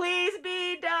like, "Please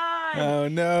be done." Oh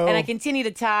no. And I continue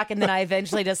to talk, and then I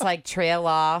eventually just like trail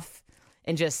off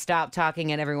and just stop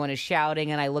talking, and everyone is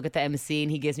shouting. And I look at the MC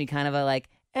and he gives me kind of a like,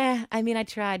 I mean, I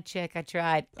tried, chick, I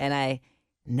tried. And I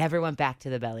never went back to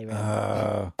the Belly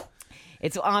Room.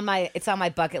 It's on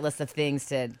my bucket list of things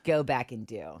to go back and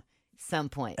do. some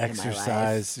point in my life.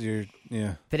 Exercise,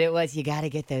 But it was, you got to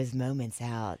get those moments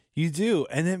out. You do.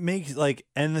 And it makes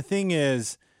and the thing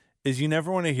is you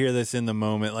never want to hear this in the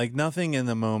moment. Like nothing in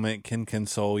the moment can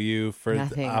console you for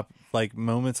Nothing.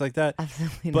 Moments like that.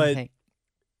 Absolutely But nothing.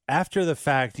 after the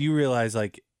fact, you realize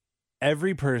like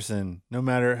every person, no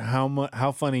matter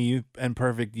how funny you and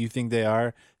perfect you think they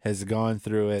are, has gone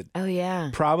through it. Oh, yeah.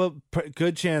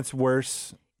 Good chance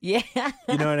worse. Yeah.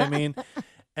 You know what I mean?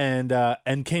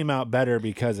 And came out better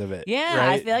because of it. Yeah.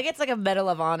 right? I feel like it's like a Medal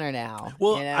of Honor now.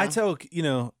 Well, you know? I tell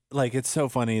like it's so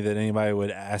funny that anybody would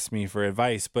ask me for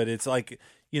advice, but it's like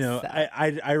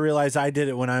I realized I did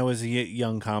it when I was a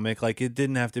young comic. Like it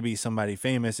didn't have to be somebody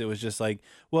famous. It was just like,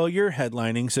 well, you're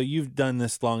headlining, so you've done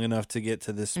this long enough to get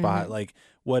to this spot. Mm-hmm. Like,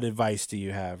 what advice do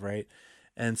you have, right?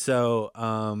 And so,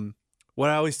 what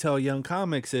I always tell young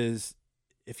comics is,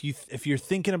 if you're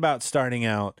thinking about starting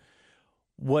out,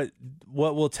 what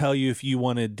will tell you if you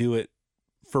want to do it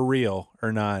for real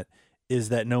or not is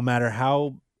that no matter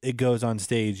how it goes on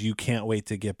stage, you can't wait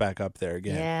to get back up there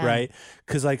again. Yeah. Right.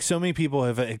 Because like so many people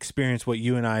have experienced what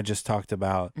you and I just talked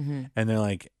about, Mm-hmm. and they're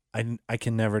like, I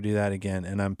can never do that again.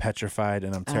 And I'm petrified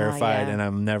and I'm terrified yeah. and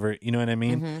I'm never, you know what I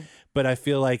mean? Mm-hmm. But I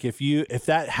feel like if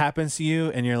that happens to you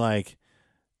and you're like,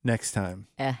 next time,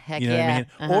 Heck you know yeah. what I mean?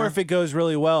 Uh-huh. Or if it goes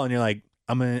really well and you're like,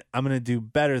 I'm gonna do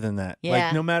better than that. Yeah.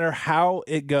 Like no matter how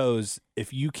it goes,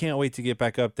 if you can't wait to get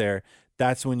back up there,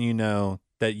 that's when you know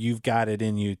that you've got it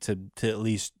in you to at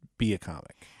least be a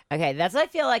comic. Okay, that's what I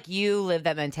feel like you live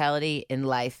that mentality in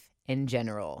life in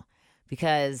general,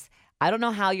 because I don't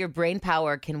know how your brain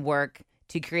power can work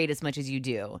to create as much as you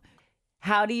do.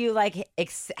 How do you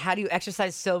how do you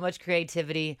exercise so much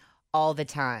creativity all the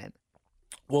time?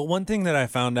 Well, one thing that I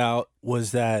found out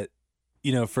was that,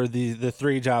 for the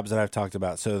three jobs that I've talked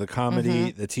about, so the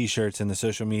comedy, the T-shirts, and the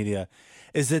social media,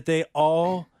 is that they're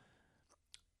all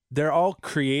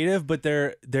creative, but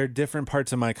they're different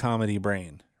parts of my comedy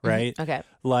brain, right? Okay.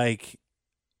 Like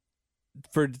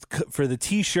for the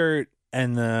T-shirt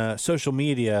and the social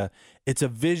media, it's a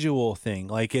visual thing.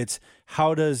 Like it's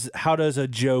how does a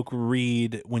joke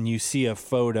read when you see a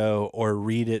photo or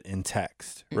read it in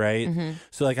text, right? Mm-hmm.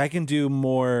 So like I can do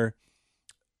more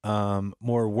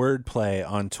wordplay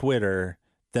on Twitter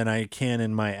than I can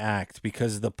in my act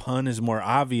because the pun is more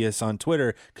obvious on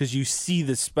Twitter because you see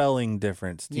the spelling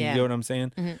difference. Do you get what I'm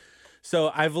saying? Mm-hmm.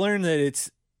 So I've learned that it's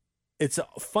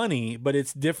funny, but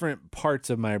it's different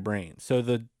parts of my brain. So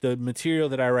the material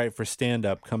that I write for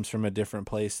stand-up comes from a different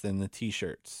place than the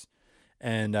T-shirts.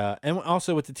 And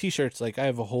also with the T-shirts, like I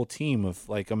have a whole team of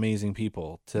like amazing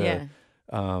people to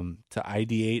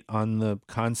ideate on the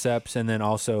concepts and then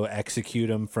also execute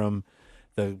them from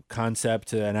the concept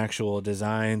to an actual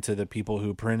design to the people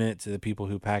who print it to the people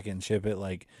who pack it and ship it.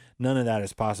 Like none of that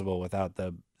is possible without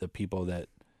the people that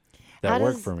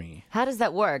work for me. How does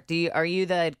that work? Do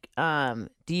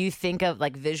you think of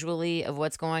like visually of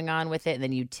what's going on with it, and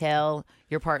then you tell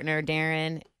your partner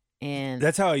Darren? And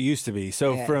That's how it used to be.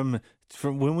 So Okay. from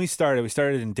when we started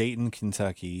in Dayton,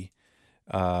 Kentucky.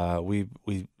 We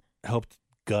helped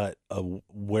gut a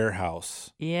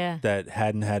warehouse yeah, that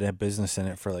hadn't had a business in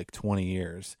it for like 20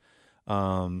 years.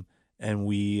 And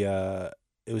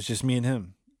it was just me and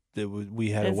him.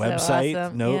 We had That's a so website.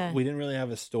 awesome. No, Yeah. we didn't really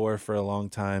have a store for a long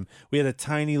time. We had a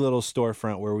tiny little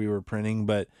storefront where we were printing,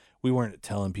 but we weren't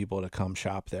telling people to come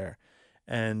shop there.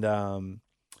 And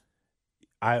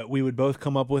we would both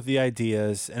come up with the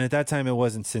ideas. And at that time, it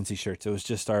wasn't Cincy shirts. It was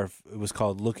just it was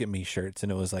called Look at Me shirts.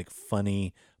 And it was like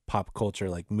funny pop culture,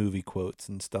 like movie quotes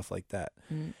and stuff like that.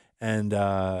 Mm. And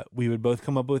we would both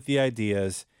come up with the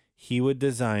ideas. He would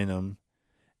design them.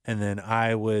 And then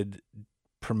I would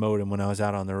promote him when I was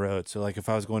out on the road. So like if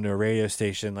I was going to a radio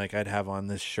station, like I'd have on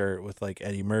this shirt with like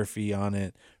Eddie Murphy on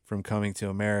it from Coming to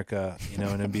America, and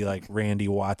it'd be like Randy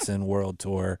Watson World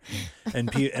Tour. And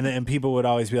people would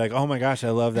always be like, "Oh my gosh, I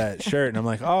love that shirt." And I'm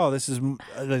like, "Oh, this is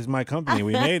my company.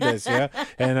 We made this, yeah."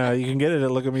 And you can get it at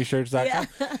lookatmeshirts.com.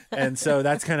 Yeah. And so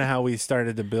that's kind of how we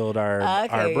started to build our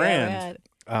brand.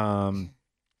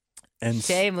 And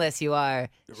shameless you are.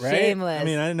 right? Shameless. I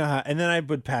mean, I didn't know how. And then I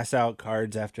would pass out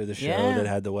cards after the show Yeah. that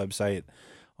had the website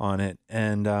on it,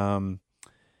 and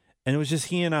it was just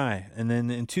he and I. And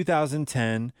then in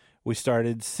 2010, we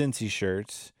started Cincy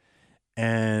Shirts,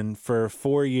 and for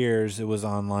 4 years it was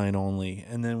online only.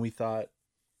 And then we thought,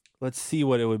 let's see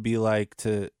what it would be like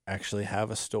to actually have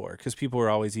a store, because people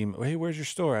were always emailing, "Hey, where's your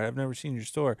store? I've never seen your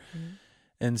store." Mm-hmm.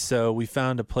 And so we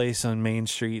found a place on Main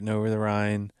Street and Over the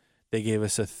Rhine. They gave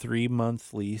us a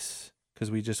 3-month lease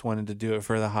because we just wanted to do it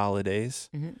for the holidays.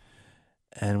 Mm-hmm.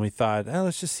 And we thought,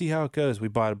 let's just see how it goes. We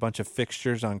bought a bunch of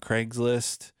fixtures on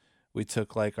Craigslist. We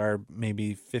took like our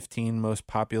maybe 15 most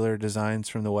popular designs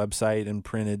from the website and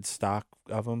printed stock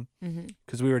of them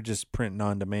because we were just printing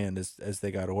on demand as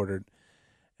they got ordered.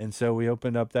 And so we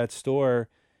opened up that store,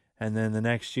 and then the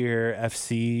next year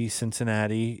FC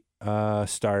Cincinnati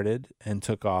started and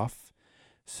took off.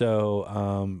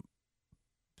 So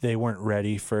they weren't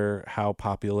ready for how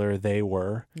popular they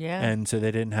were. Yeah. And so they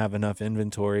didn't have enough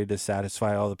inventory to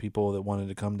satisfy all the people that wanted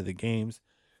to come to the games.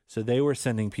 So they were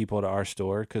sending people to our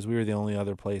store because we were the only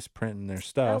other place printing their Oh,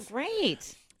 stuff.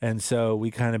 great. And so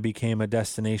we kind of became a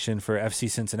destination for FC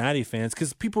Cincinnati fans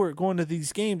because people were going to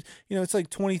these games. You know, it's like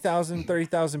 20,000,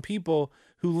 30,000 people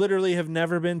who literally have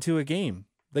never been to a game.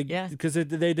 Like, Yeah. because they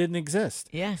didn't exist.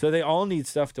 Yeah. So they all need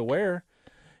stuff to wear,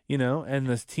 you know, and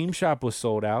the team shop was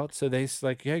sold out. So they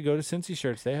like, yeah, go to Cincy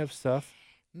Shirts. They have stuff.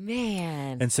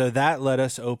 Man. And so that let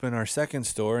us open our second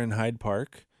store in Hyde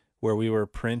Park where we were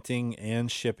printing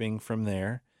and shipping from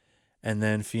there. And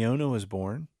then Fiona was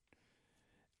born.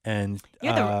 And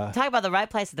You're talk about the right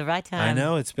place at the right time. I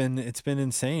know it's been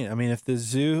insane. I mean,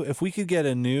 if we could get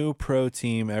a new pro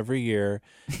team every year,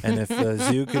 and if the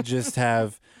zoo could just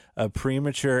have a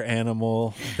premature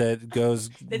animal that goes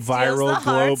That steals viral the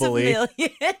hearts of globally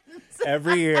millions.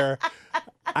 every year,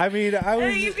 I mean, I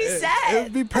would. You'd be It set.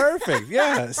 would be perfect.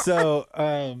 Yeah. So,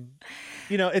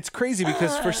 you know, it's crazy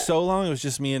because for so long it was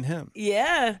just me and him.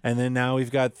 Yeah. And then now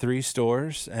we've got 3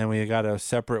 stores, and we got a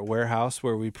separate warehouse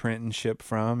where we print and ship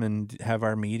from and have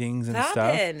our meetings and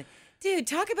stuff. Poppin'. Dude,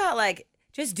 talk about like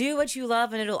just do what you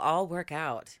love and it'll all work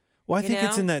out. Well, I You think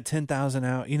it's know? in that 10,000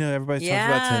 hour. You know, everybody talks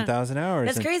about Yeah. 10,000 hours.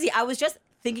 That's and- crazy. I was just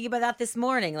thinking about that this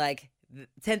morning. Like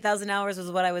 10,000 hours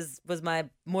was what was my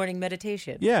morning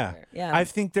meditation. Yeah. Yeah. I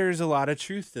think there's a lot of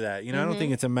truth to that. You know, I don't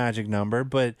think it's a magic number,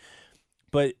 but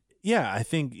yeah, I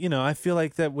think, you know, I feel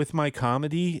like that with my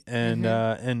comedy and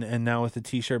and now with the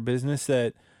t-shirt business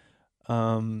that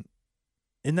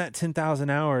in that 10,000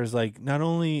 hours, like not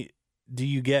only do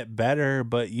you get better,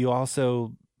 but you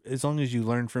also, as long as you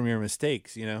learn from your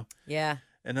mistakes, you know. Yeah.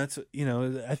 And that's, you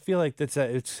know, I feel like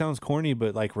it sounds corny,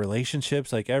 but like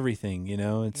relationships, like everything, you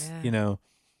know, it's, Yeah. you know,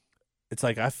 it's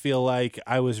like, I feel like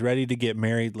I was ready to get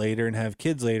married later and have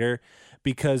kids later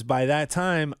because by that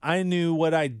time I knew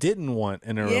what I didn't want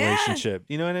in a Yeah. relationship.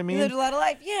 You know what I You mean? lived a lot of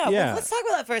life. Yeah. Yeah. Well, let's talk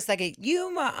about that for a second.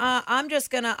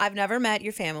 I've never met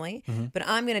your family, but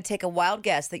I'm going to take a wild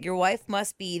guess that your wife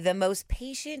must be the most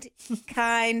patient,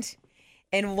 kind,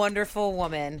 and wonderful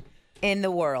woman in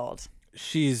the world.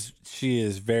 She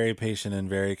is very patient and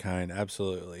very kind.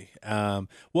 Absolutely.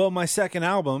 Well, my second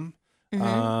album,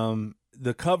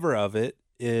 the cover of it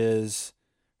is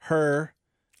her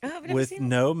Oh, I've never with seen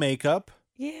no makeup.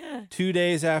 Yeah. 2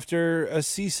 days after a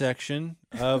C-section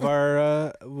of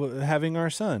our having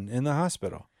our son in the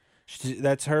hospital.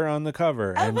 That's her on the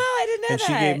cover. Oh, wow, I didn't know and that.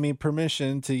 she gave me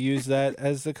permission to use that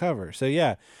as the cover. So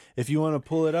yeah, if you want to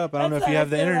pull it up, I don't know if you have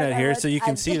the internet here so you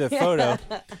can see the photo.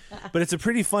 But it's a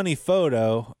pretty funny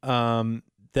photo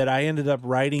that I ended up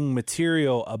writing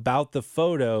material about the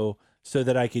photo so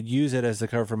that I could use it as the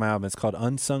cover for my album. It's called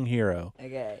Unsung Hero.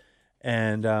 Okay.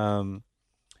 And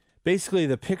basically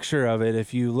the picture of it,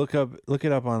 if you look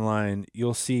it up online,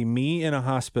 you'll see me in a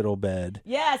hospital bed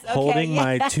Yes. Okay. holding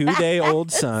my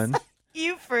 2-day-old son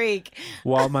You freak.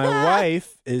 while my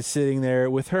wife is sitting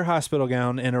there with her hospital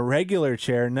gown in a regular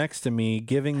chair next to me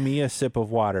giving me a sip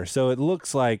of water. So it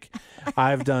looks like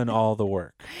I've done all the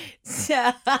work.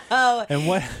 So And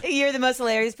what you're the most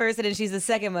hilarious person, and she's the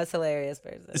second most hilarious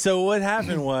person. So what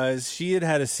happened was she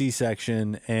had a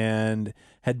C-section and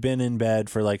had been in bed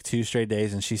for like 2 straight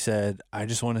days, and she said, "I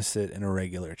just want to sit in a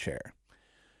regular chair."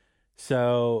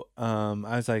 So I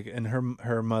was like, and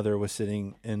her mother was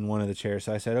sitting in one of the chairs.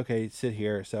 So I said, "Okay, sit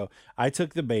here." So I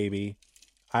took the baby,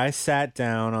 I sat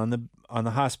down on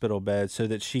the hospital bed so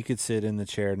that she could sit in the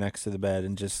chair next to the bed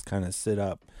and just kind of sit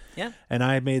up. Yeah. And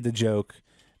I made the joke,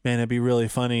 man, it'd be really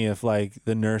funny if like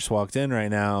the nurse walked in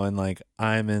right now and like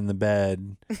I'm in the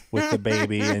bed with the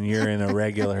baby and you're in a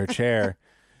regular chair,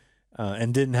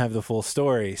 and didn't have the full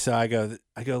story. So I go,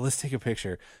 let's take a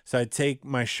picture. So I take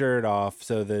my shirt off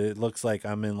so that it looks like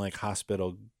I'm in like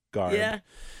hospital garb. Yeah.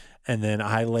 And then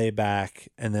I lay back,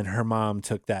 and then her mom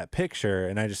took that picture,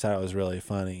 and I just thought it was really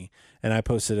funny. And I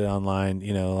posted it online,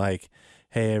 you know, like,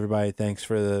 "Hey everybody, thanks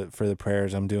for the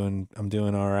prayers. I'm doing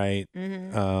all right. You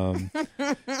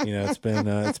know, it's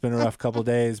been a rough couple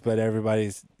days, but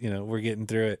everybody's, you know, we're getting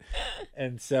through it."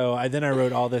 And so I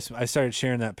wrote all this. I started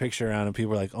sharing that picture around, and people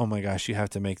were like, "Oh my gosh, you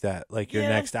have to make that like your Yeah.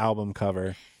 next album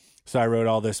cover." So I wrote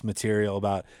all this material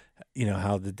about, you know,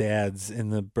 how the dads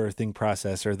in the birthing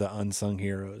process are the unsung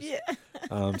heroes. Yeah.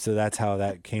 So that's how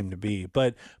that came to be.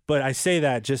 But I say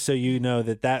that just so you know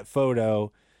that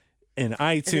photo in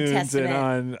iTunes and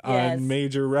testament. on Yes.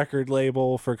 major record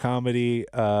label for comedy.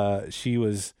 She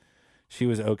was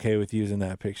okay with using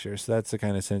that picture. So that's the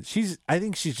kind of sense I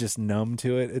think she's just numb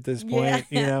to it at this point.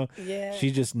 You know, Yeah.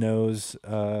 she just knows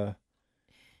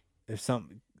if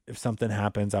something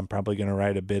happens, I'm probably going to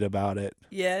write a bit about it.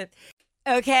 Yeah.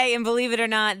 Okay, and believe it or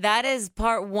not, that is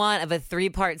part 1 of a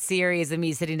 3-part series of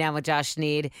me sitting down with Josh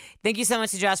Schneed. Thank you so much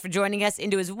to Josh for joining us,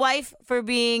 and to his wife for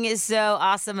being so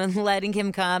awesome and letting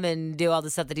him come and do all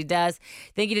the stuff that he does.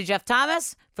 Thank you to Jeff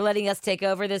Thomas for letting us take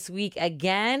over this week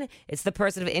again. It's the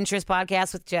Person of Interest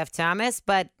podcast with Jeff Thomas,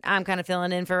 but I'm kind of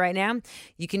filling in for right now.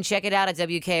 You can check it out at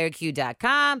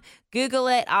WKRQ.com. Google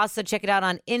it. Also, check it out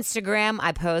on Instagram.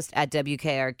 I post at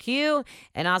WKRQ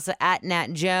and also at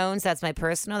Nat Jones. That's my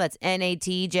personal. That's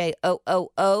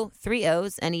NATJOOO, 3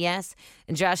 O's, NES.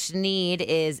 And Josh Schneed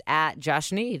is at Josh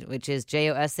Schneed, which is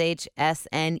JOSHSNEED.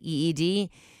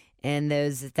 And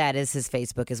that is his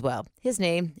Facebook as well. His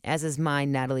name, as is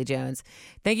mine, Natalie Jones.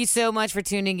 Thank you so much for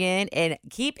tuning in. And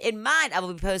keep in mind, I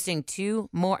will be posting 2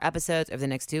 more episodes over the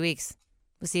next 2 weeks.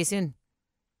 We'll see you soon.